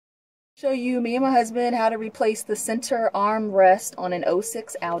Show you, me and my husband, how to replace the center armrest on an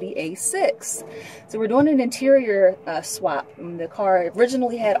 '06 Audi A6. So we're doing an interior swap. The car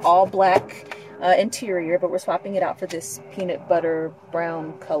originally had all black interior, but we're swapping it out for this peanut butter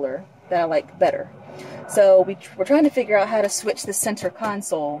brown color that I like better. So we're trying to figure out how to switch the center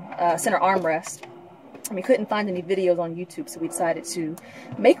console, center armrest. We couldn't find any videos on YouTube, so we decided to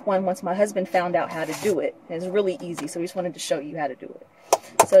make one once my husband found out how to do it. It's really easy, so we just wanted to show you how to do it.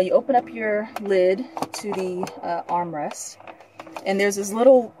 So you open up your lid to the armrest, and there's this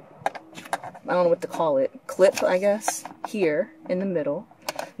little, I don't know what to call it, clip, I guess, here in the middle.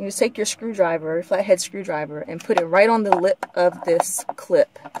 You just take your screwdriver, flathead screwdriver, and put it right on the lip of this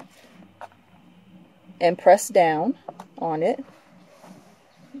clip. And press down on it.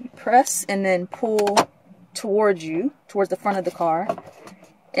 You press and then pull towards you, towards the front of the car,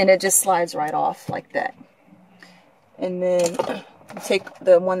 and it just slides right off like that. And then take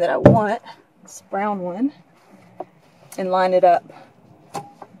the one that I want, this brown one, and line it up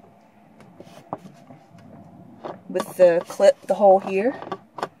with the clip, the hole here,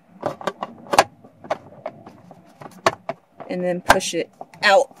 and then push it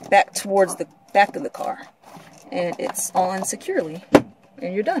out back towards the back of the car, and it's on securely,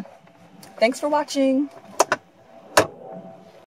 and you're done. Thanks for watching.